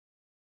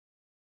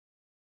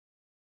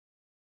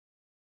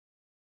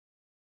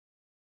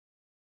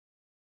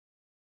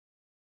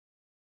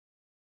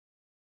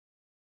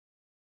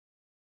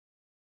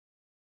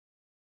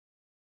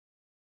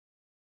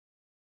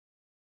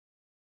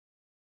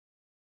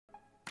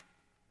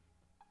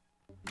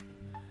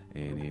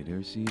And it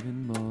hurts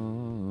even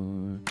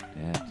more to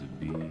have to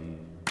be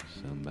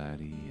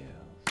somebody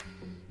else.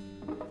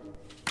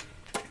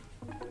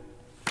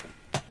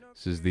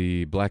 This is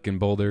the Black and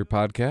Boulder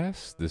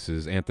podcast. This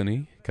is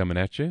Anthony coming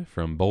at you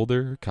from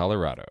Boulder,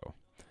 Colorado.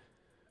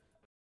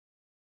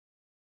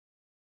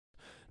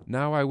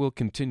 Now I will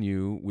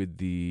continue with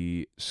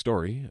the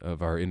story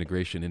of our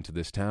integration into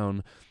this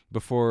town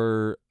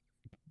before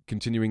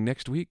continuing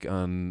next week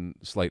on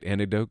slight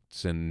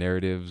anecdotes and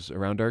narratives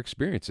around our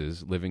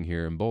experiences living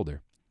here in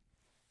Boulder.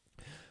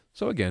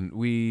 So again,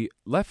 we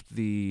left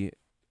the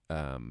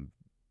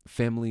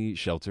family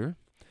shelter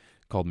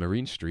called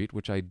Marine Street,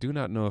 which I do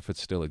not know if it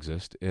still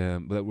exists,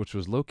 but which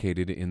was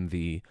located in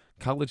the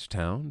college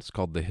town. It's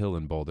called The Hill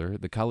in Boulder,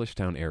 the college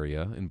town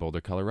area in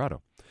Boulder,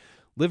 Colorado.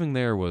 Living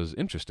there was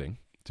interesting,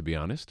 to be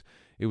honest.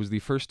 It was the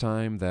first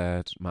time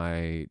that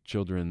my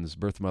children's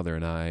birth mother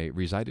and I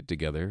resided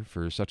together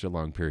for such a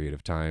long period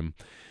of time,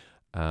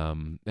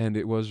 and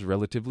it was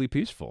relatively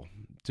peaceful.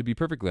 To be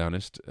perfectly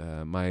honest,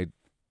 my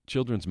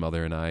children's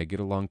mother and I get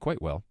along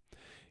quite well.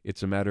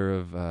 It's a matter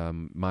of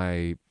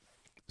my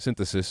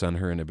synthesis on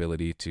her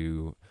inability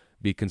to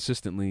be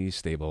consistently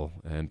stable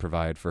and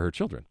provide for her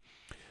children.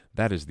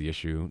 That is the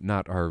issue,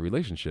 not our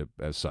relationship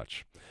as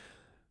such.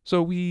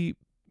 So we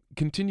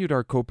continued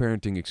our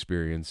co-parenting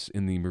experience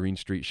in the Marine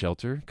Street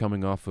shelter,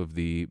 coming off of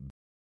the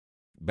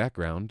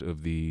background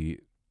of the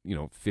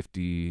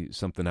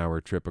 50-something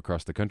hour trip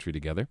across the country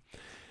together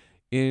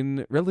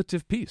in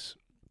relative peace.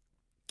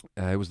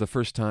 It was the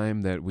first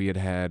time that we had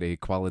had a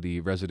quality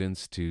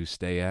residence to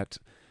stay at,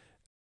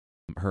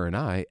 her and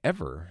I,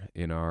 ever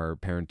in our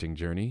parenting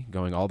journey,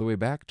 going all the way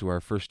back to our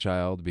first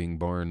child being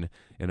born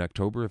in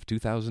October of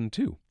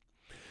 2002.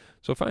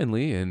 So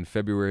finally, in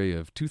February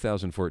of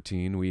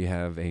 2014, we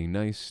have a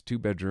nice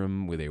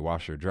 2-bedroom with a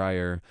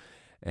washer-dryer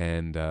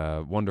and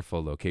a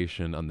wonderful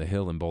location on the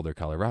hill in Boulder,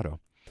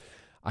 Colorado.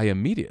 I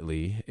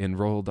immediately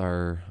enrolled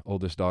our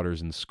oldest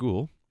daughters in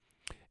school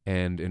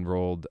and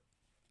enrolled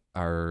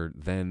our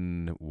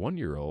then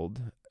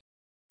 1-year-old.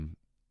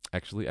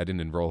 Actually, I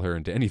didn't enroll her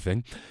into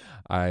anything.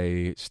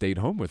 I stayed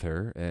home with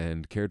her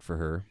and cared for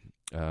her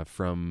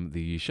from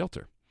the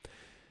shelter.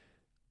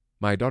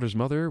 My daughter's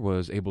mother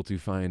was able to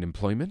find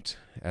employment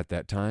at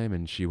that time,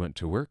 and she went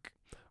to work.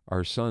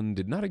 Our son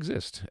did not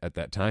exist at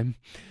that time.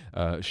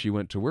 She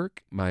went to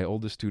work. My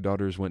oldest 2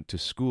 daughters went to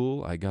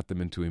school. I got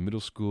them into a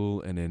middle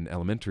school and an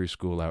elementary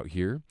school out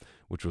here,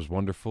 which was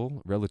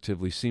wonderful,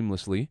 relatively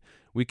seamlessly.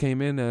 We came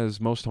in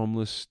as most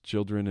homeless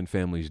children and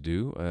families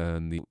do,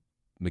 and the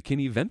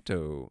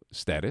McKinney-Vento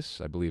status,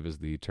 I believe is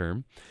the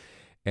term.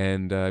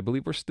 And I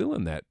believe we're still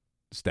in that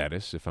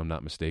status, if I'm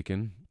not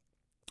mistaken.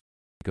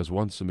 Because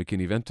once a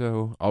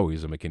McKinney-Vento,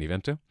 always a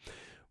McKinney-Vento.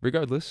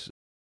 Regardless,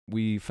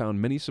 we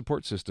found many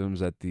support systems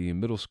at the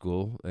middle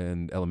school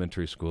and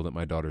elementary school that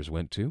my daughters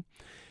went to.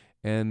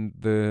 And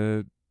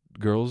the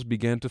girls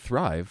began to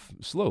thrive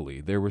slowly.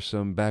 There were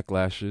some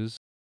backlashes.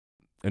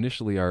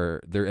 Initially,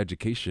 their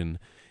education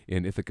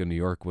in Ithaca, New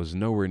York was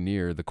nowhere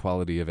near the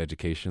quality of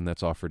education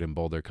that's offered in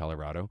Boulder,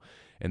 Colorado.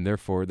 And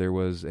therefore, there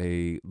was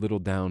a little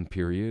down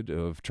period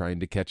of trying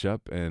to catch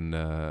up and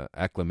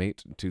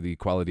acclimate to the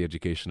quality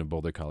education of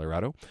Boulder,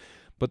 Colorado.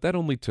 But that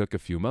only took a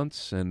few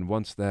months, and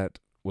once that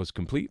was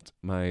complete,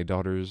 my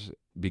daughters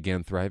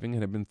began thriving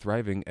and have been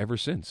thriving ever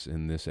since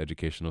in this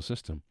educational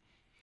system.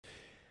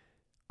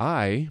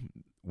 I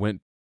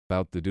went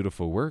about the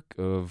dutiful work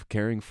of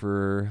caring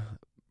for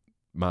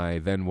my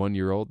then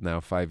 1-year-old, now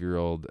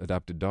 5-year-old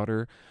adopted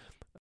daughter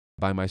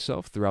by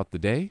myself throughout the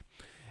day.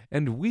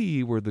 And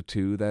we were the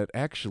 2 that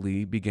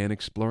actually began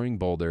exploring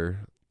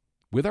Boulder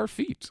with our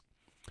feet.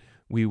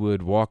 We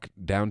would walk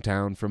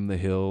downtown from the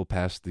hill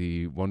past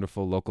the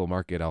wonderful local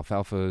market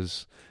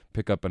Alfalfa's,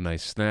 pick up a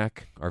nice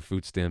snack. Our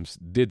food stamps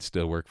did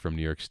still work from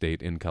New York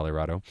State in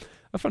Colorado.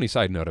 A funny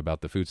side note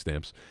about the food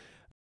stamps.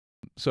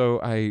 So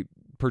I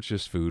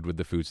purchased food with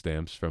the food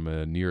stamps from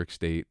a New York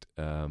State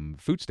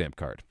food stamp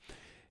card.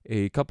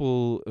 A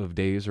couple of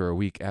days or a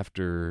week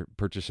after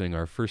purchasing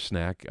our first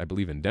snack, I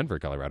believe in Denver,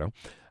 Colorado,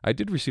 I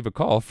did receive a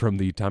call from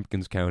the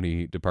Tompkins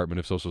County Department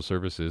of Social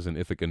Services in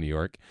Ithaca, New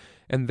York,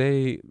 and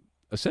they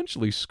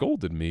essentially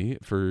scolded me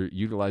for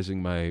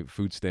utilizing my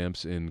food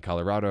stamps in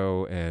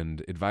Colorado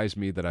and advised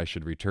me that I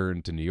should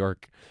return to New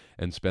York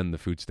and spend the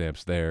food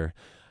stamps there.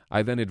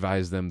 I then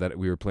advised them that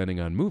we were planning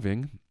on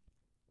moving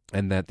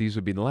and that these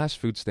would be the last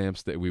food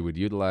stamps that we would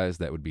utilize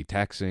that would be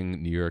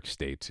taxing New York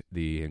State,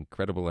 the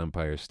incredible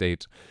Empire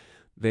State.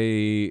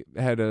 They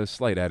had a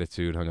slight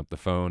attitude, hung up the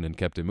phone, and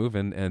kept it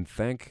moving, and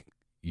thank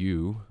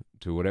you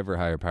to whatever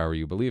higher power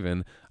you believe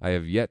in, I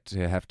have yet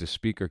to have to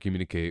speak or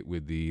communicate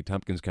with the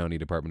Tompkins County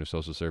Department of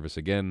Social Service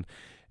again,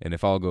 and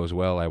if all goes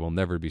well, I will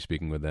never be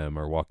speaking with them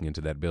or walking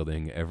into that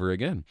building ever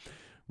again.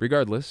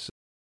 Regardless,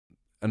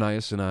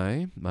 Anais and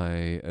I,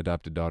 my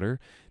adopted daughter,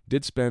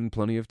 did spend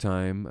plenty of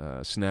time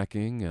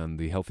snacking on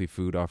the healthy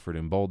food offered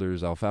in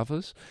Boulder's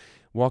Alfalfa's,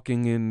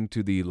 walking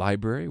into the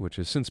library, which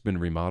has since been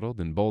remodeled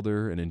in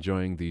Boulder, and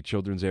enjoying the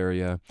children's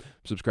area,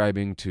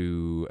 subscribing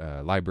to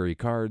library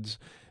cards,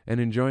 and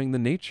enjoying the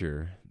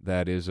nature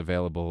that is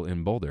available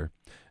in Boulder.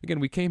 Again,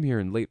 we came here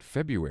in late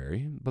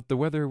February, but the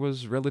weather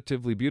was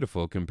relatively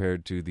beautiful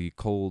compared to the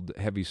cold,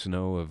 heavy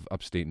snow of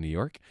upstate New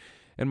York,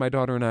 and my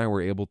daughter and I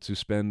were able to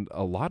spend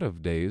a lot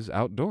of days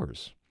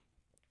outdoors.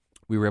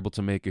 We were able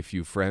to make a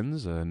few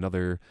friends,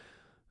 another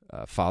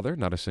father,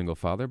 not a single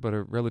father, but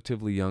a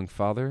relatively young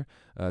father.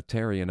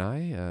 Terry and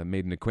I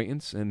made an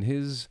acquaintance, and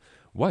his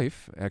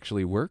wife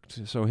actually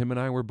worked, so him and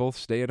I were both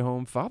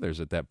stay-at-home fathers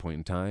at that point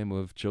in time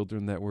of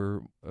children that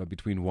were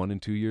between 1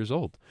 and 2 years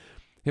old.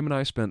 Him and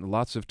I spent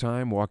lots of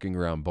time walking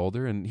around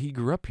Boulder, and he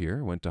grew up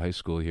here, went to high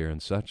school here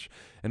and such,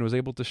 and was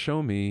able to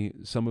show me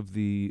some of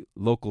the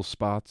local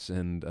spots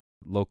and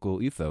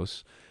local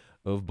ethos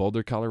of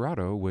Boulder,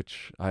 Colorado,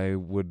 which I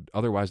would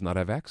otherwise not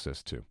have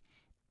access to.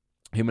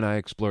 Him and I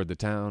explored the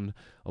town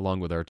along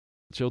with our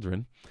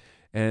children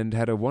and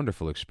had a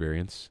wonderful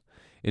experience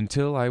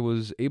until I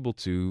was able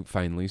to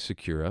finally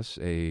secure us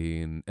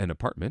an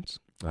apartment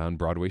on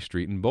Broadway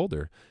Street in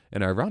Boulder.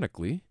 And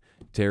ironically,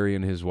 Terry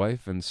and his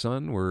wife and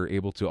son were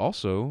able to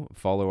also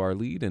follow our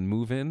lead and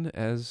move in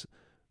as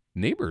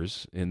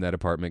neighbors in that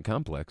apartment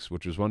complex,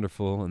 which was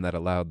wonderful, and that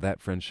allowed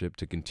that friendship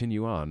to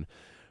continue on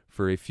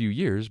for a few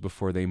years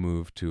before they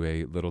moved to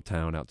a little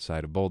town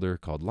outside of Boulder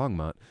called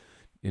Longmont,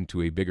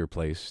 into a bigger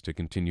place to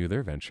continue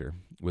their venture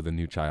with a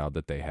new child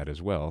that they had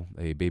as well,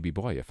 a baby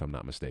boy, if I'm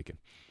not mistaken.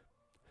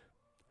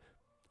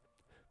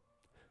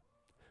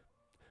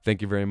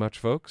 Thank you very much,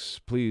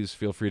 folks. Please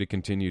feel free to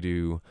continue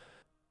to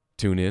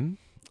tune in.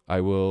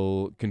 I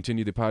will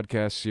continue the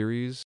podcast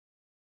series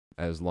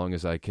as long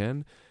as I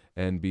can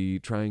and be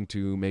trying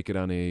to make it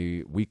on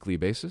a weekly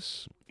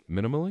basis,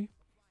 minimally.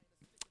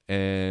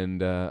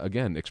 And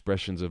again,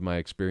 expressions of my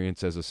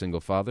experience as a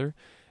single father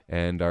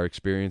and our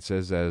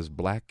experiences as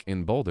Black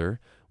in Boulder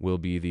will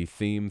be the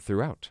theme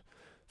throughout.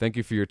 Thank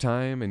you for your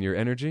time and your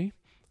energy.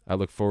 I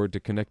look forward to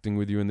connecting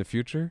with you in the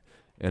future,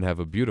 and have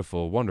a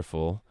beautiful,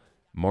 wonderful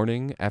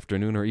morning,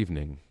 afternoon, or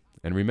evening.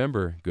 And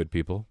remember, good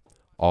people,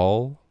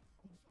 all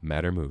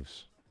matter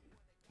moves.